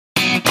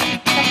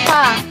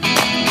pa.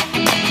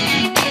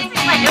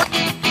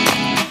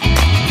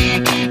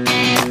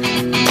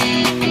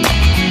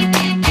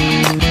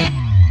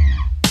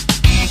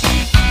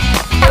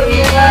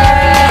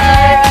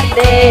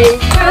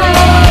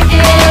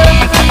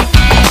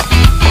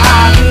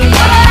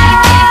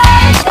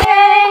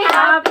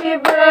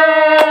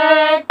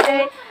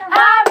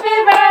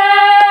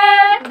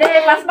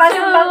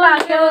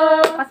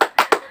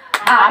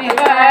 Happy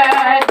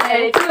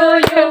birthday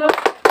to you.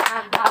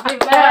 Happy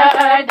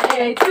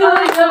birthday to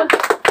you.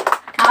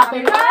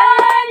 Happy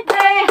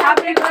birthday,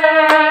 happy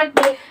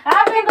birthday,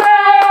 happy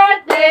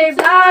birthday,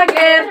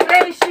 vlogger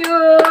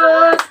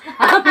precious.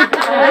 Happy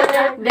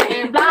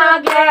birthday,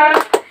 vlogger.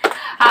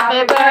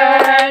 Happy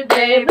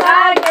birthday,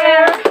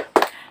 vlogger.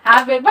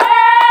 Happy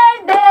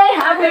birthday,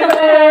 happy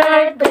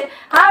birthday,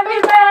 happy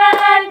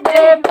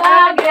birthday,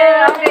 vlogger.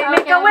 Okay,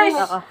 make a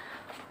wish.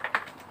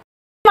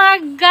 Mga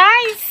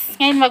guys,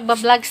 ngayon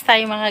magba-vlogs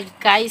tayo mga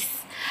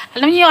guys.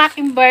 Alam niyo yung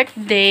aking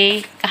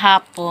birthday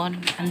kahapon.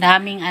 Ang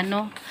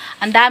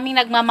daming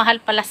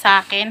nagmamahal pala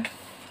sa akin.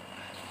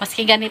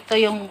 Maski ganito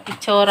yung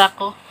itsura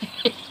ko.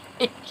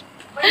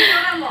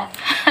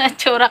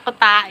 Itsura ko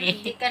tae.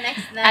 Hindi ka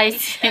nice na. Ay,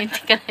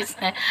 hindi ka nice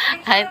na.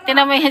 Ay,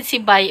 tinan mo yan si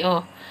Bay,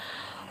 oh.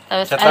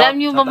 Tapos, alam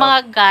niyo ba mga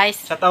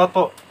guys, shout out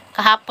po.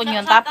 kahapon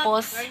yun.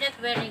 Tapos,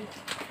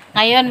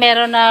 ngayon,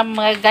 meron na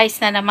mga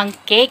guys na namang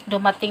cake.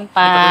 Dumating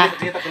pa.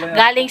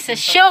 Galing sa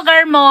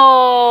Sugar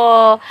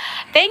Mo.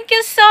 Thank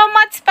you so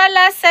much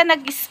pala sa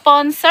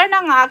nag-sponsor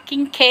ng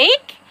aking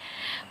cake.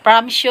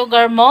 From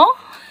Sugar Mo.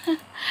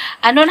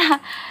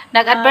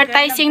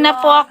 Nag-advertising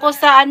na po ako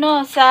sa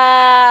sa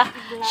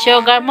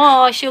Sugar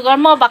Mo. Sugar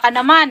Mo, baka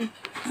naman.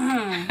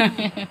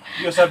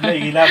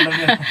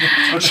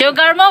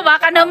 Sugar Mo,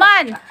 baka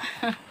naman.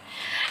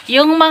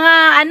 Yung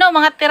mga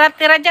mga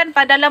tira-tira dyan,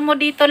 padala mo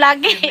dito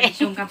lagi.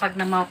 Yung kapag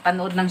na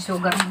mapanood ng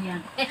Sugar Mo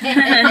yan.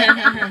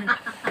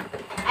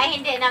 Ay,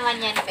 hindi naman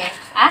yan, Pe.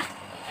 Ah?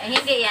 Ay,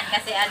 hindi yan,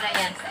 kasi ano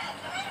yan.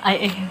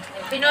 Ay,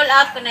 Pinull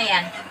out ko na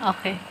yan.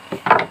 okay.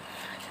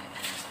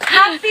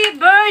 Happy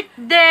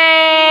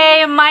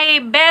birthday, my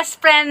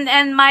best friend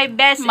and my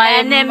best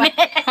enemy.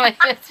 My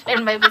best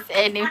friend, my best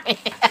enemy.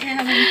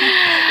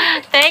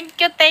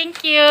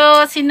 Thank you.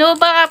 Sino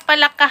ba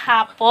pala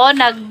kahapon?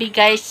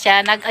 Nagbigay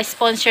siya,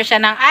 nag-sponsor siya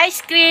ng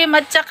ice cream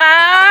at saka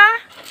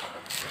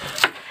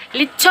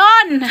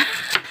lechon.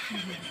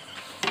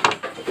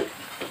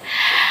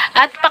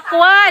 At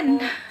pakwan.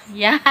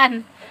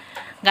 Yan.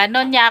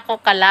 Ganon niya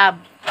ako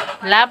kalab.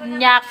 Love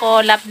niya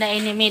ako, love na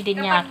enemy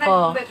din niya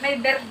ako. Kapag may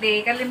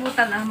birthday,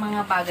 kalimutan ang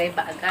mga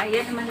bagay-bagay.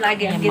 Yan naman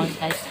lagi ang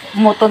guys.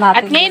 moto natin.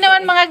 At ngayon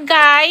naman mga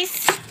guys,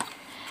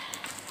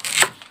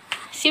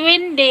 si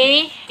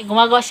Wendy,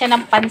 gumagawa siya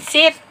ng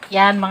pansit.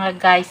 Yan mga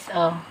guys,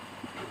 oh.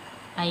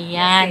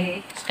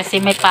 Ayan.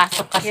 Kasi may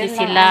pasok kasi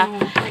sila.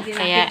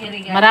 Kaya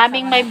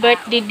maraming may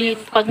birthday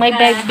dito. Pag may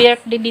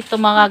birthday dito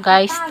mga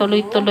guys,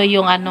 tuloy-tuloy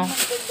yung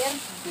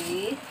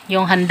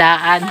yung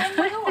handaan.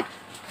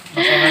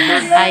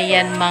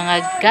 Ayan mga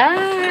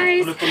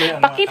guys.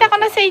 Pakita ko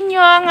na sa inyo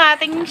ang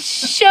ating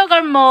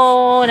Sugar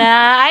Mo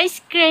na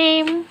ice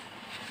cream.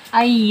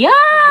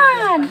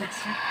 Ayan.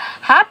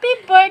 Happy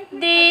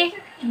birthday,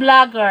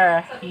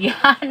 vlogger.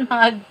 Yan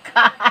mga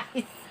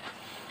guys.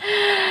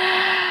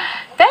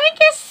 Thank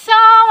you so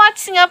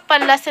much nga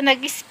pala sa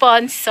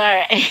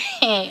nag-sponsor.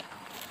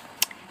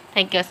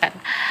 Thank you sana.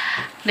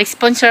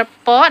 Nag-sponsor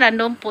po.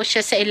 Nandun po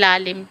siya sa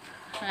ilalim.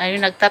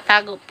 Ayun,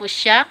 nagtatago po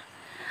siya.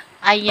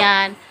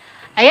 Ayan.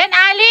 Ayan,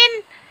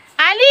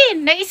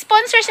 Alin,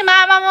 nag-sponsor si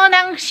mama mo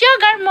ng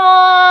Sugar Mo.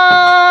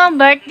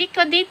 Birthday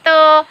ko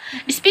dito.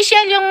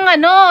 Special yung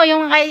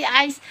yung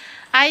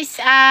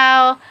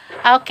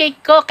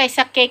cake ko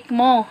kaysa cake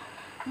mo.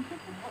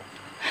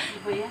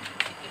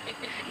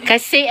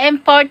 Kasi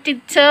imported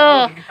to.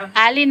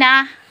 Alin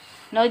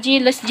no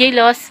jealous.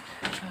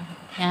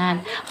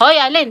 Yan. Hoy,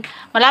 Alin,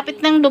 malapit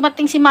nang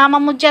dumating si mama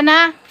mo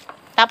dyan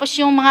Tapos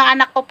yung mga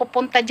anak ko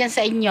pupunta dyan sa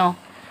inyo.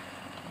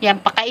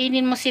 Yan,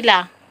 pakainin mo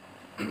sila.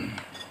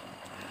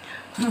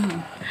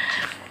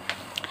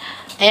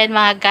 Ayan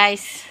mga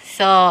guys.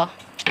 So,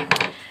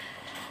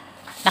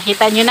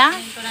 nakita nyo na?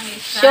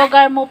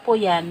 Sugar Mo po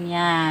yan.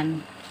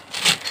 Yan.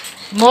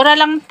 Mura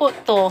lang po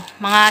to.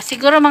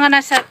 Siguro mga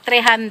nasa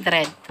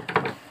 300.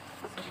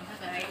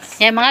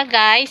 Yan mga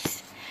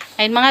guys.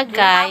 Ayan mga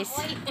guys.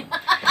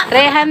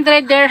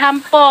 300 dirham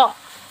po.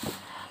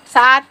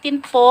 Sa atin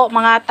po,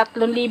 mga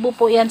 3,000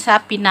 po yan sa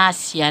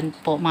Pinas. Yan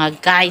po, mga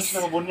guys.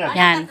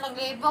 Yan.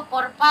 3,000,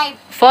 4,500.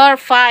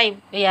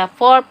 4,500. Yeah,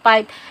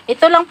 4,500.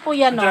 Ito lang po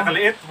yan, Diyan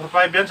kaliit,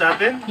 4,500 yan sa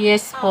atin?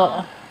 Yes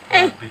po.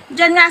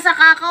 Diyan nga sa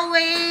Kakao,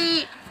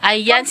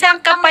 Ayan,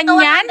 saan ka pa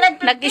niyan?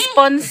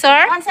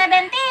 Nag-sponsor?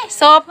 170.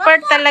 Super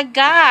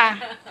talaga.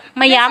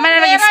 Mayaman na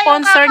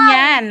nag-sponsor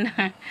niyan.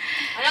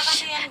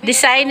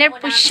 Designer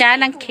po siya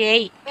ng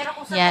cake.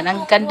 Yan,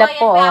 ang ganda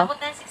po.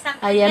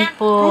 Ayan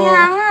po.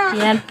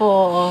 Yan po.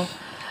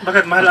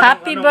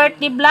 Happy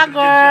birthday,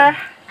 vlogger.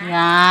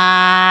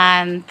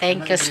 Yan.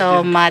 Thank you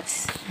so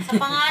much.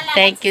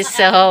 Thank you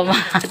so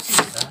much.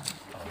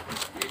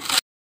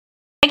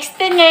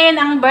 extend ngayon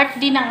ang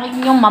birthday ng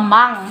inyong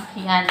mamang.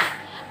 Yan.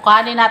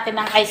 Kuhanin natin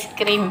ang ice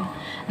cream.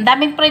 Ang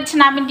daming fridge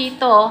namin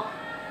dito. Oh.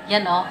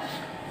 Yan oh.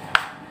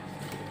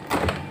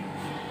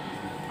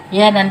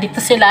 Yan, nandito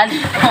sila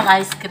ang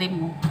ice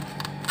cream mo.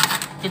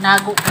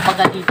 Tinago ko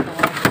baga dito.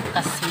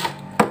 Kasi,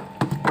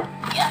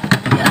 yan.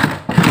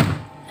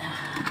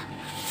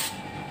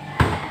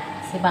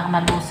 Kasi baka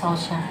malusaw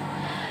siya.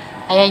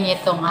 Ayan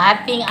itong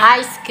ating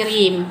ice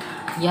cream.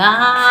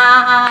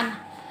 Yan.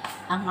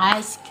 Ang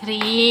ice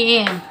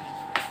cream.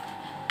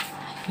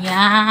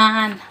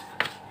 Yan.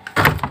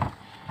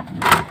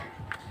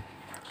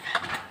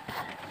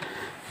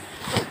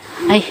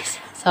 Ay,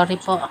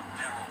 sorry po.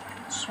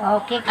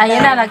 Okay.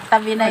 Ayan na,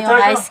 nagtabi na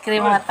yung ice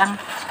cream at ang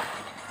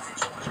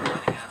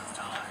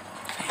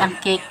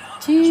cake.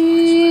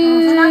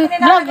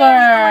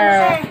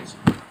 Vlogger!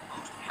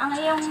 Ang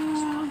iyong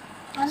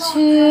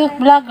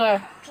Vlogger.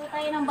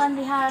 tayo ng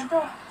bandihado.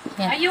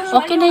 Yan.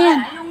 Okay na yan.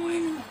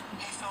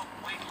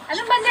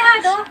 Anong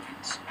bandihado?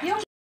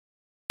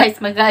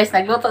 Guys,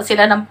 nagluto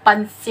sila ng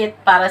pansit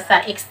para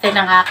sa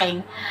extend ng aking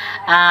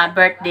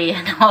birthday.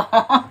 Ano?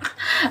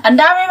 Ang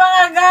dami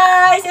mga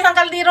guys, isang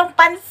kaldirong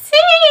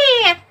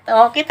pansit.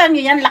 O, kita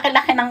nyo yan,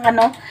 laki-laki ng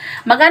ano.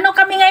 Mag-ano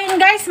kami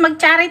ngayon guys,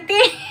 mag-charity.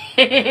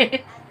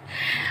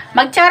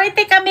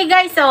 Mag-charity kami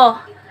guys, oh.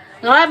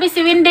 Grabe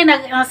si Wendy,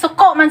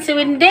 nasuko man si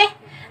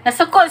Wendy.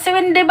 Nasuko si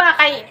Wendy ba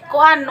kay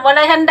kuan,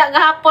 walay handa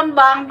gahapon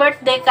ba ang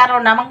birthday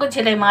karon naman gud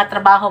sila yung mga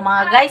trabaho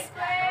mga guys.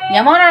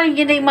 Nya mo na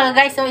gini mga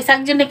guys, so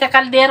isang jud ni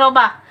kakaldero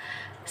ba.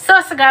 So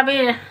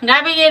grabe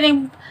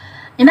gini.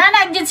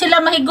 Inana jud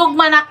sila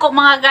mahigugman ako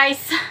mga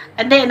guys.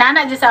 Ande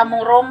inana jud sa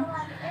among room.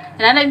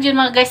 Inana jud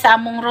mga guys sa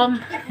among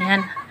room.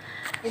 Yan.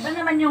 Iba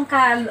naman yung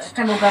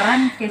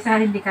kalugaran kaysa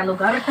hindi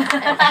kalugar.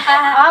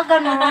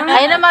 Ganun.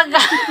 Ayun na mga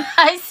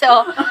guys.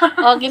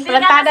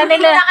 Gimplantada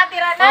nila.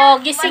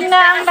 Gising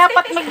na ang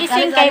dapat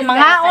magising kay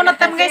mga unot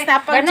tam guys.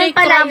 Ganun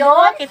pala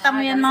yun. Kita mo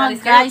yan mga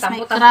guys.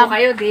 May crab.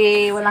 Kayo,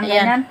 di walang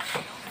Ayan. ganyan.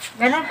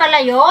 Ganun pala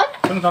yun?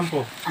 Saan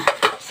tampo?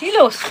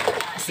 Silos.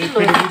 Si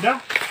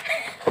Pedida?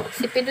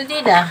 Si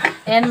Pedudida.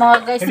 Ayan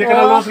mga guys. Hindi ka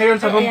na luwas ngayon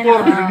sa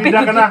Rumpur.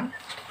 Pedida ka na.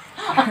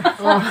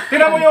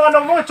 Tira mo yung ano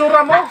mo,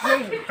 tsura mo.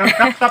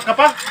 Kap-tap ka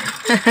pa.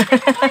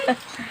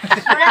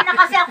 Wala na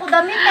kasi ako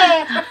damit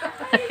eh.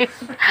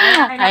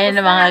 Ayan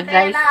na mga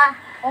guys.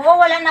 Oo,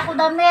 wala na ako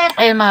damit.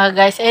 Ayan mga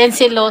guys. Ayan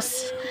si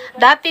Los.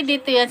 Dati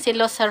dito yan si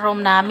Los sa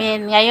room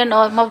namin. Ngayon,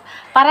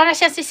 para na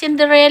siya si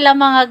Cinderella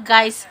mga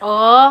guys.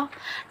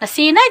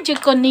 Nasina jud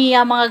ko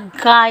niya mga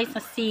guys.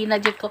 Nasina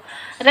jud ko.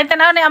 Ren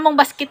tanaw ni among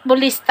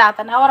basketballista.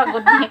 Tanaw ra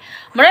gud ni.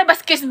 Mura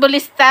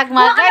basketballista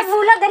mga guys.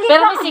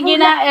 Pero may sige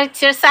na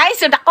exercise.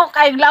 So dako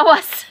kayong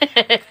lawas.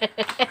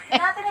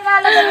 Natin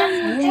nilalagay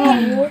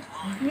yan.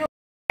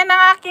 Yan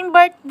ang aking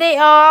birthday.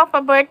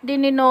 Pa-birthday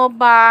ni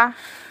Nova.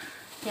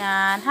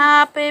 Yan.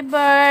 Happy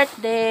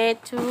birthday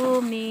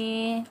to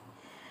me.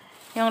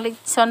 Yung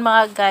lechon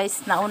mga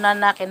guys. Nauna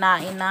na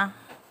kinain na.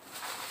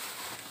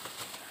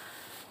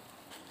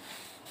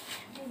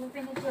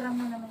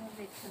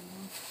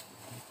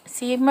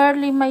 Si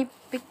Merly may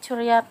picture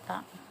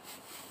yata.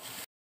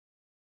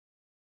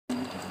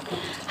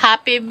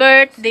 Happy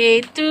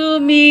birthday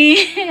to me.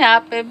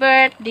 Happy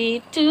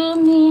birthday to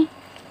me.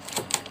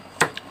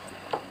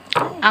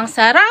 Ang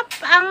sarap,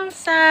 ang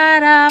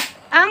sarap,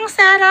 ang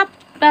sarap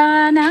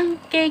ba ng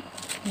cake.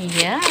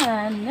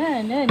 Yan.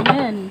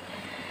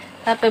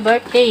 Happy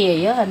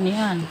birthday.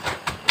 Yan.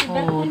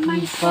 Oh,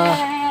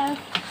 diba?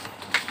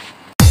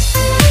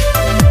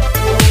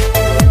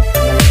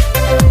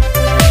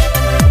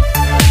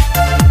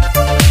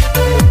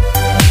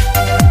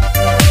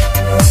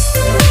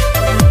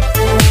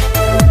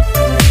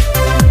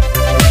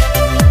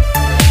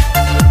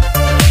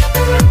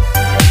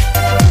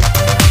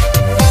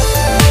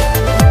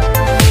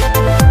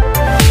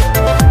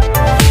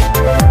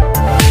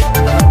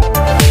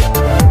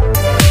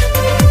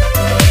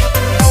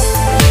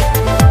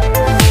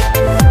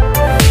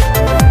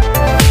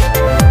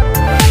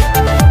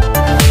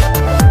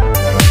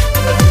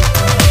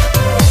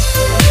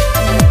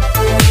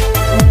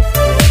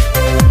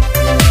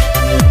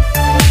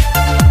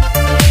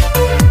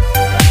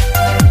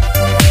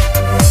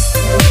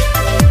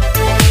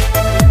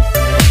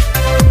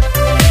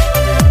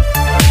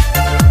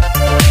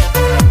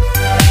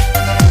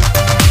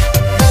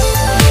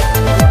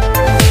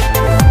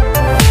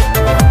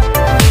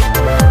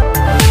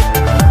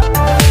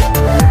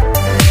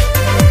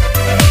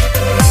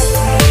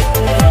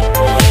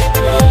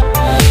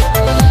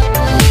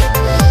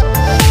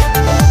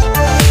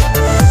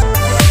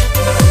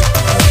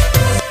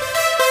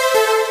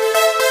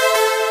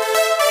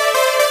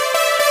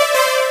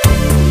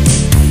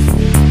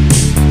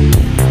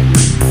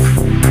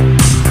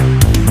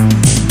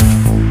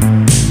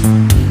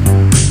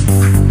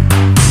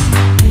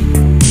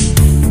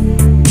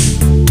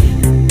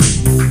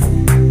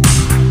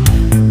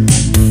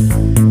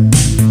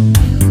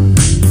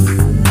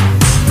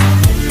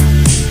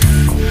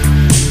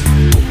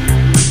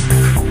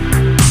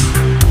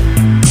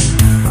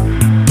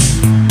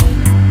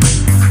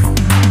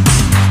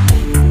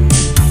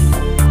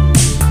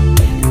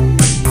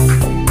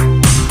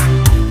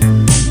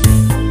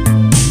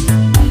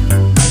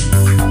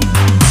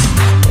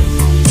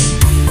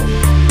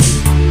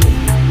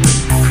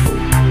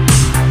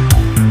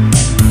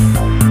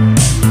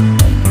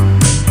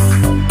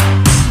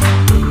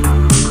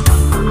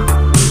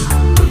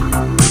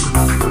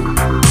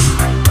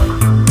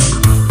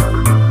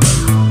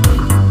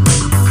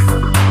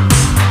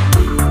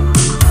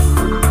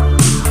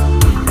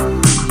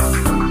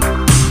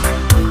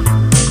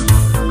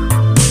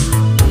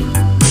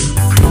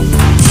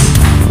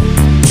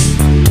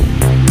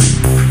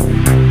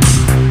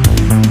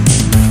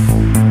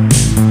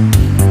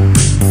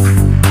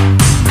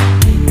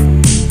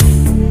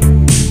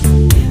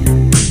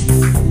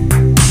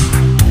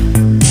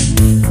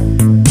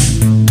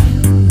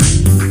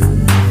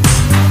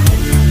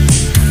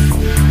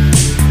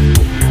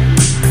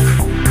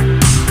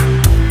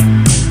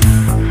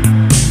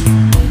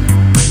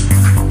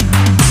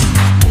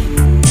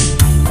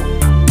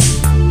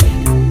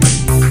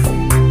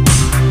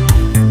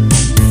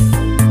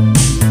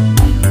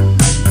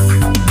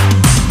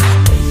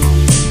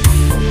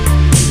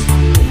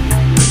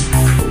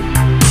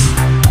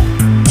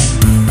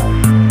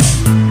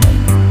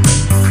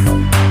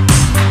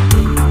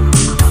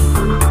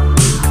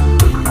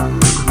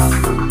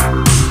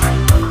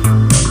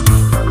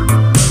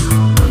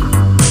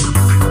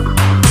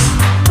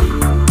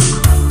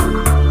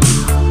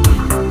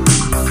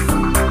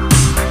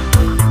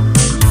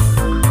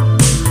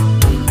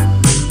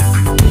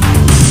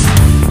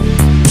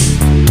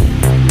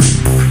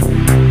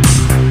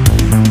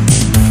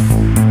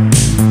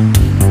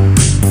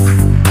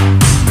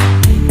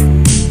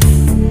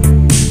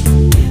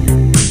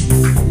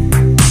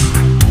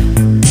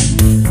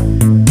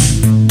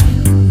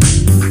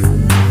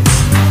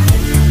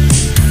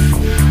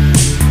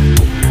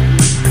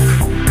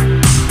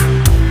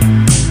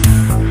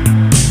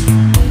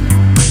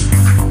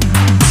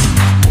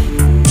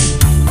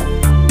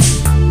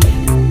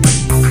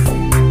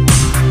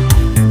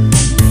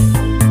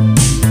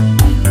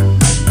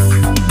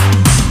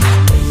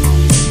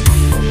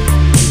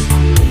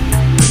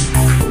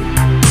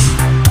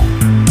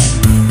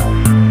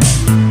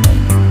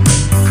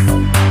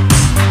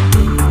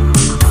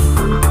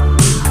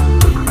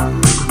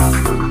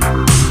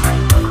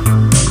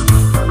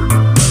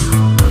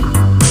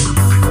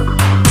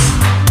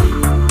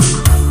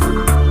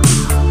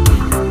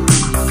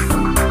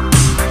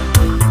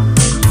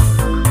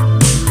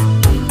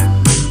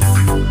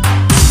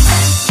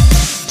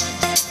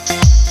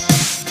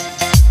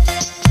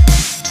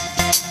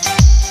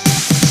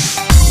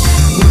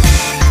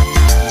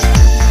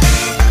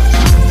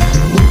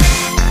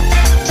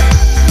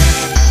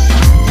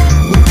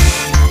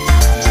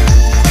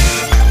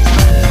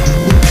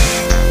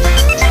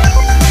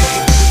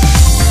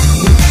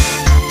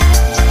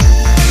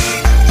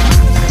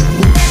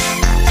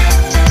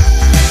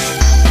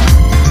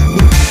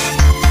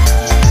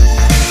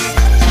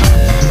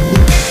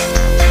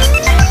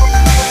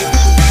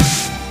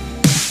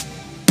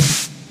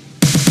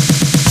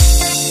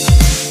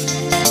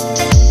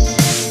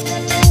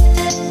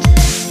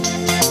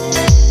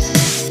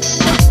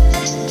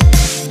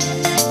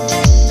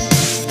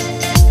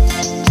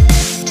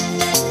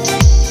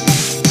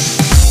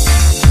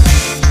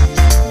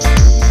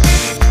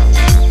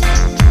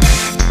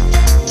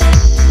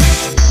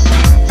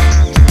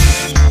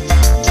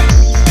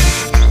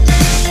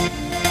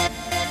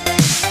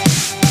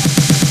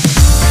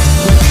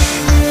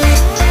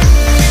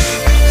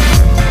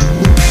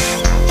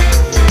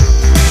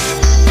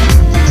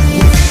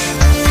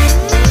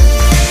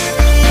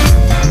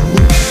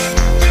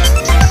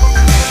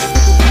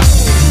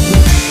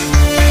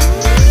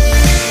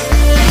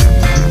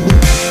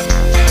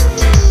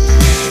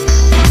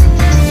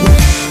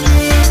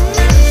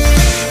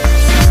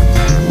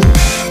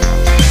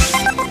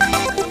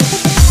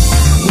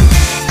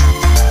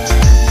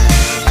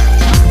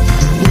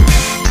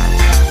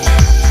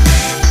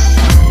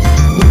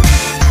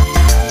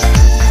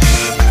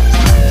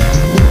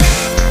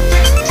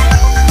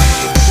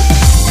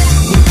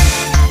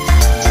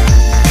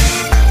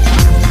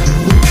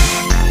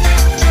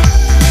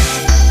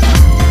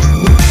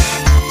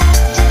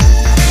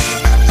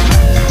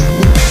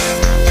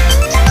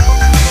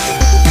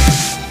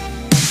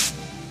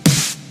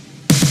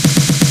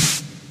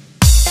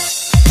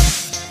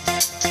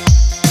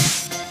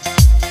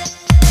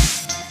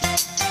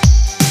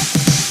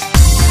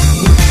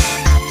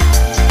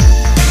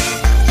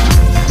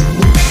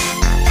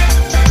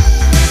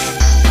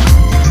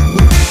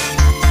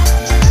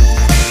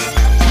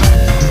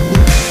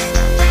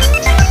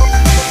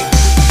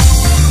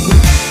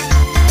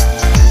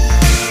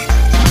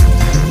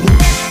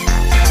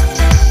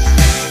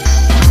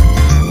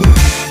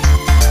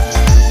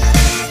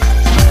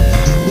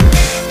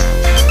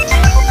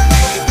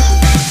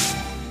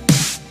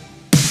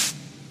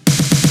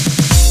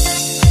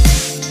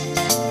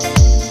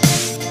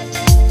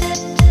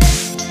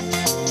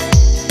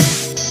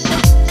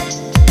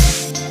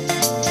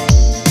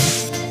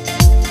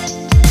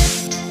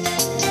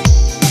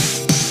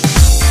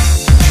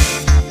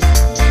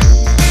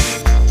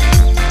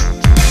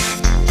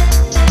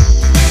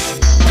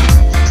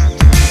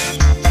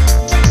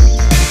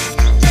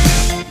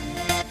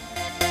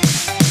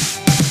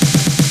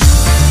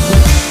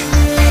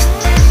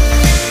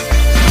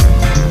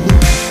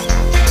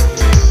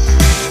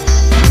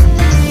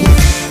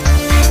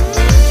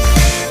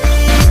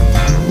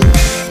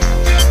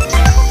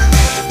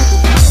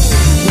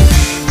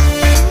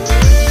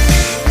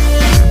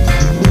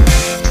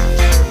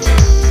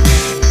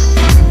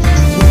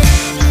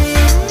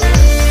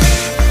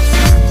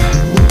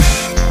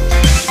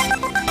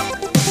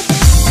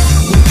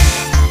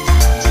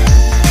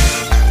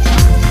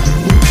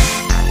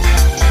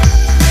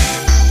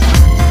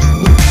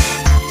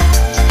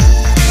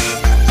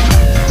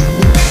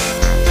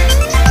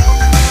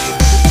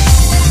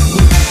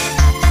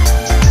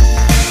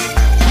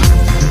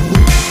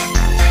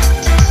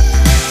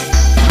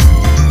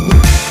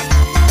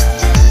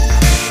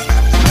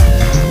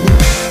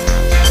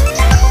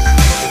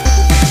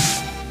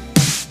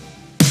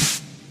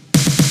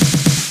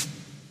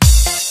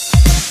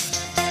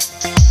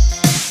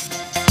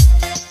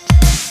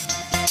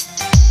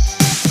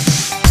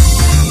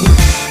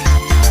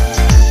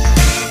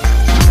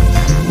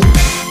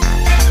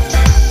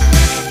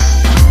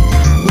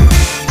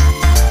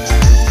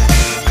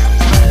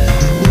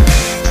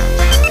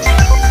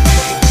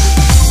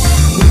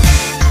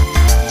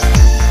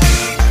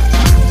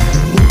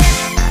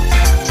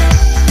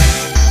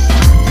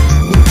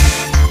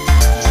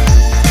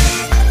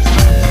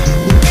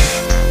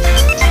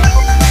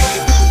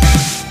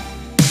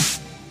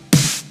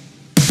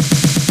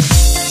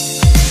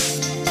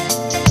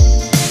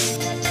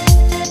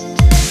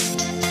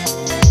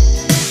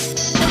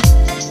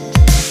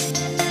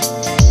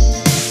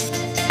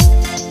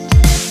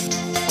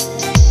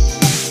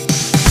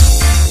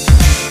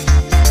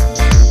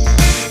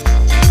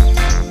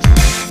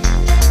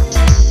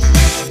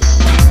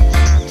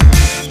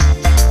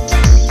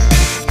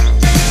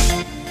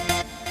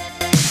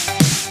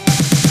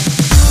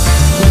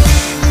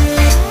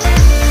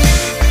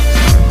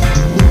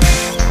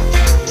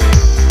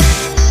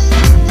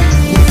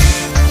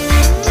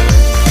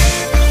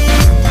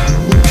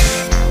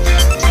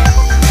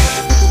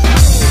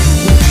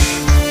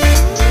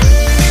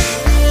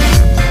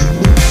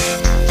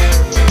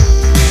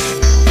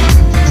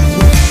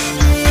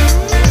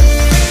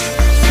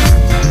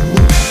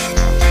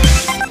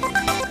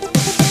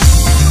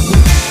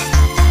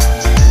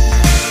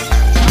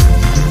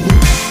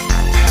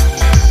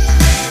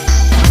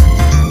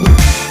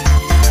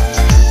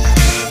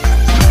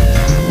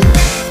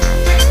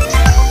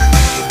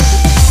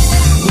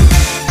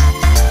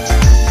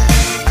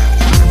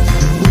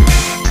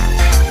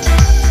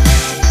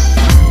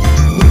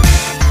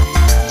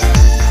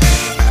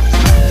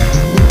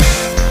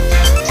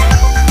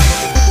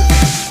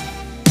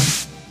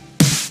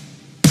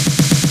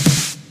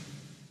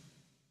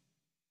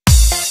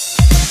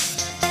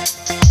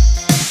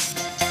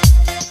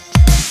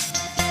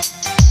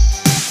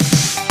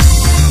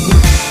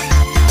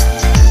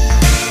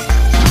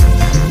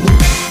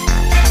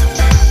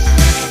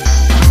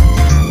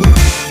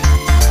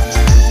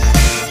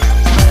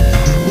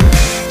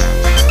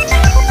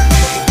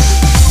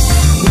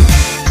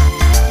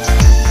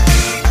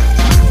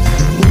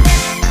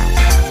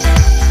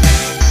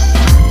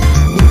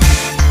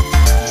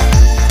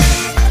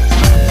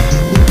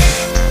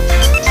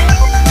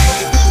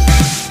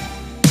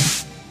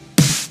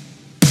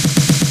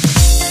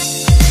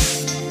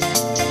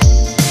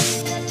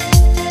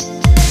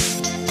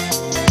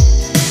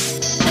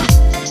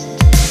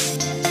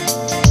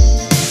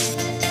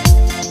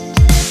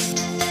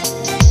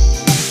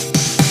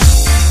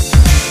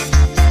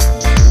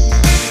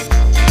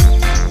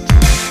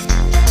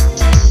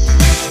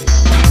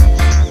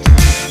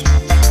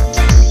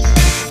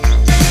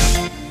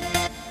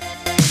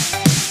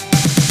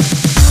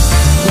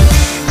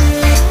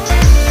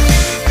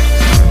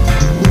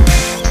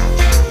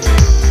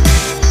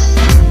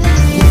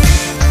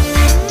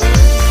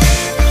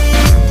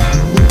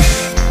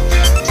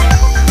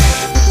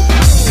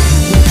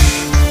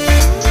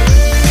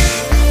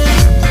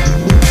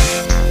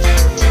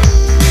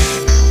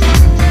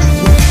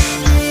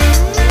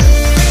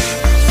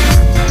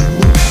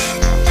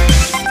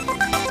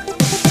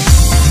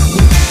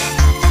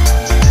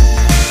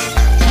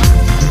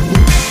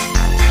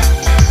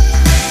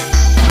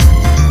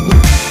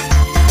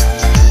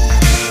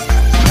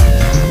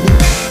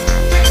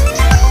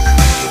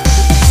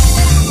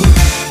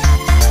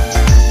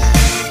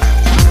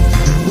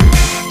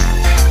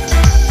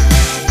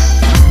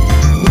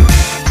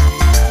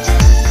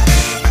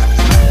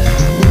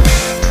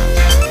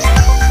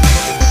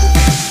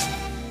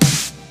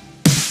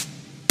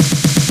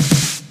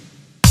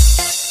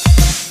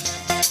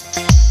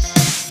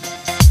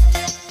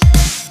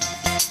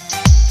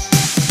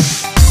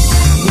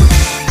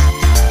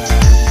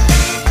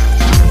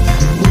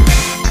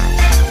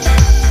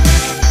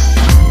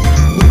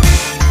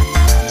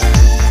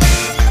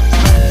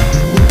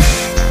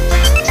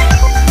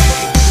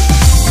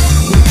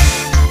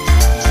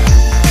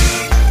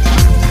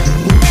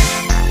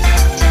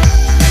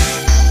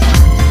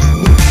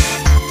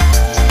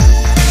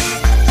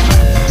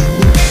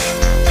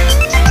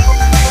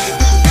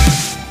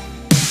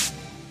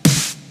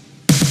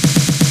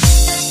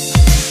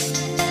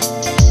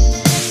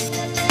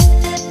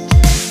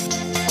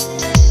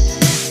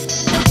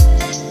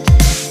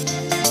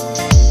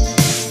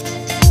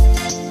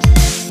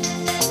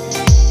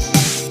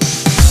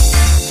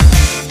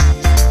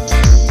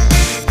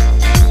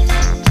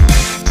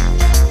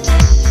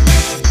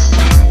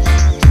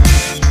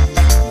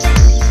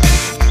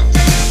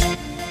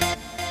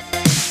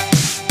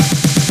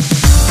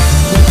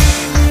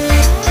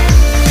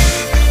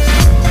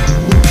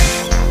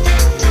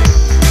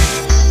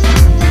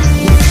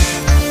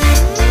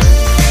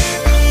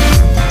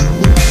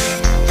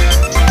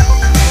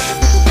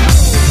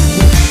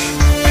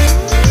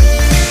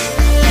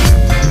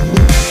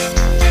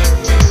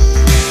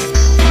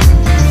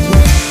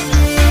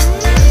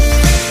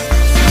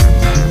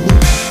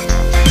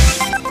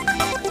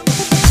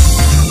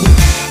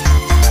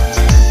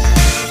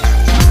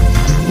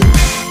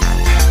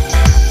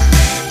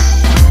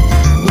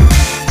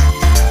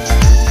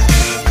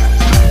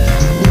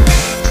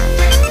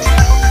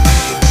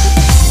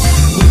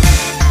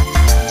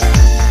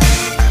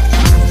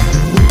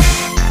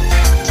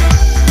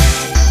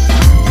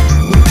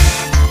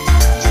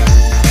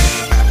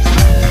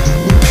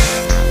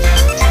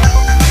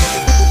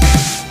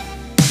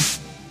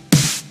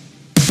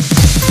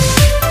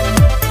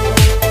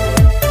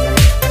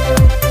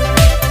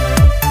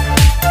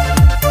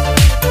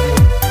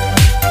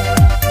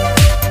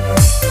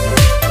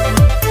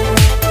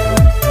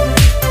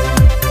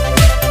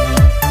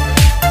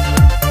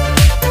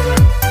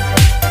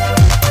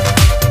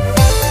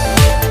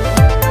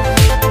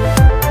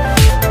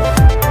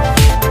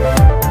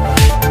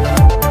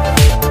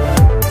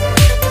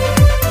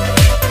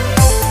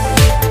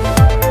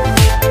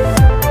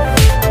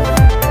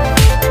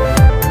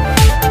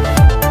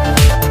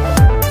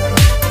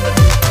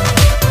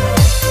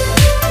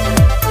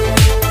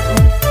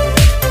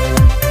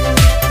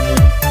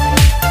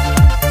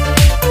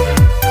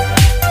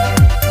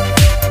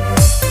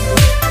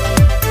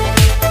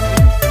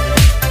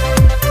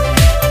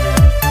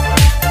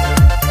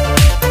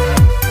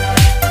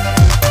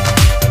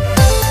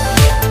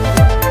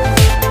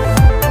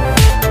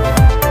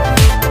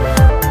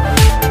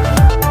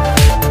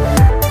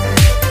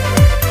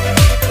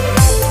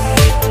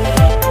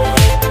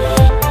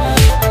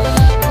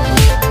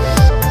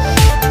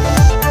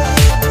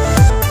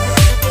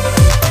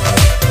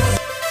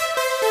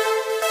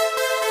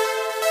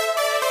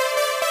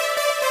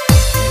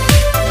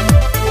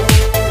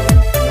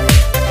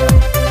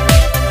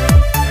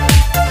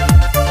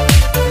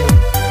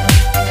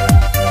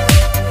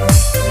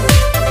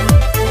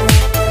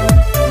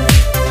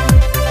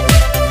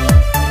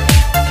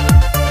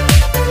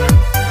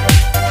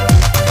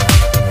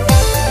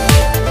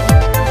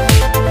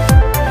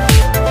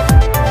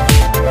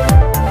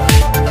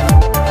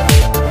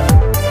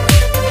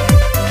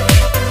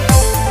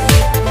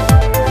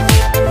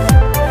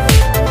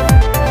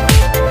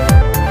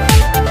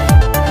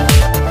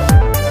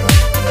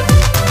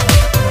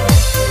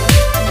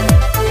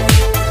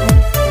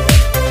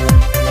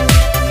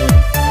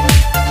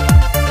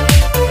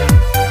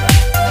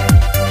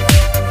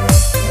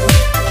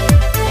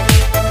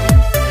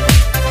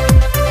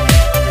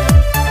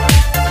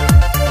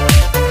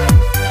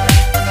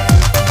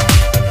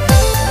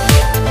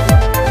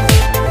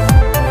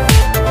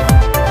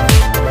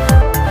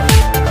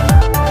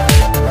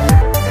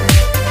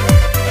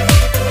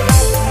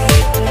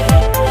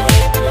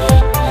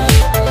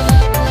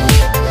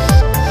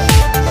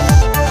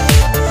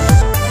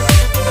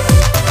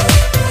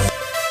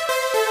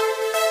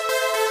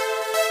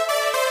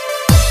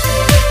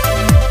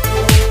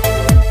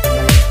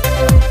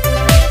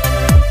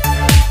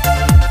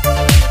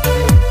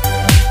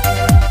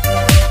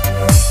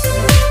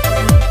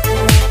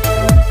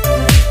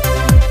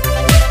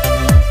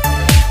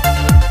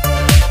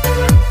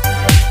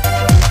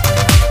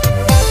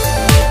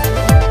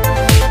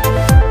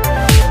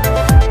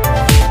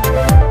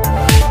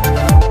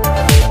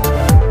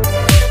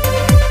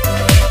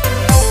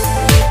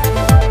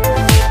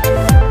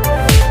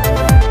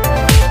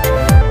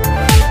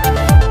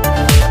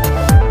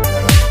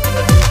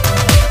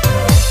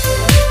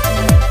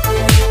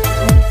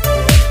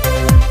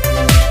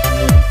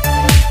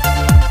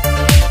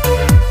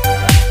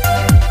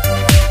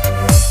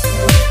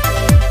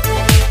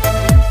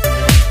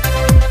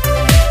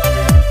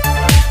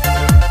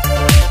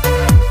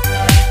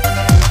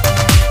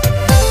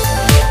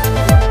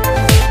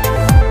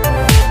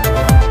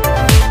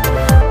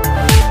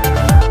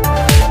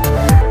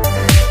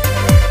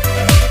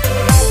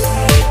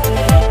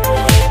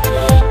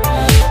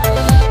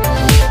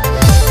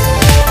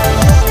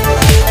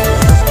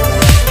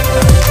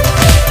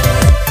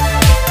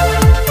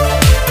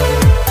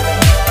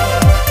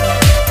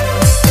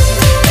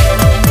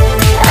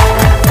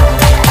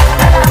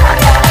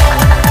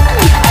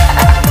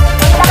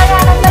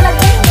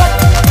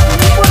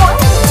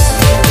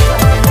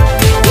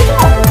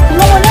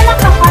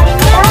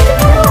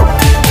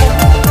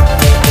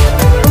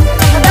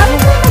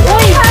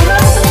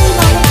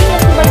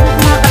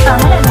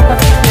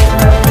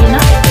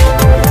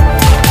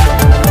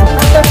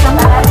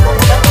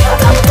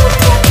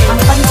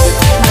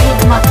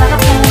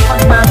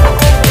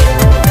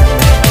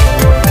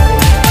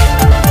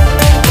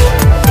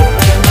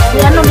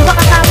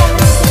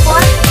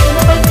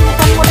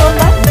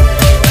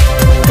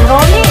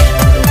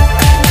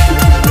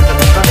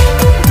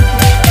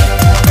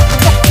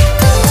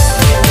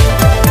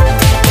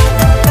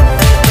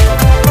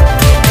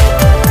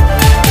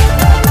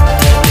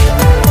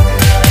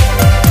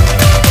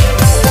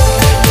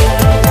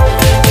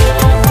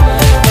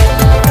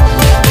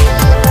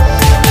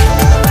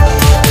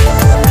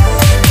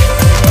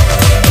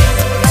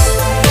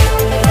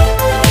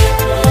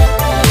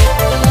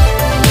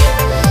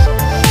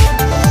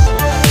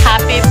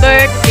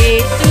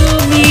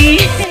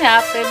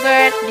 Happy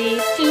birthday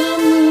to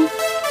me.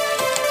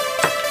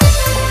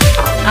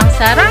 Ang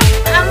sarap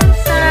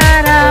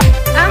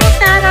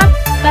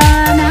pa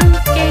ng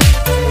cake.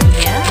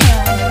 Yan.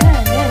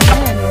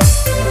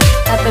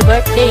 Happy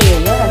birthday.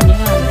 Yan.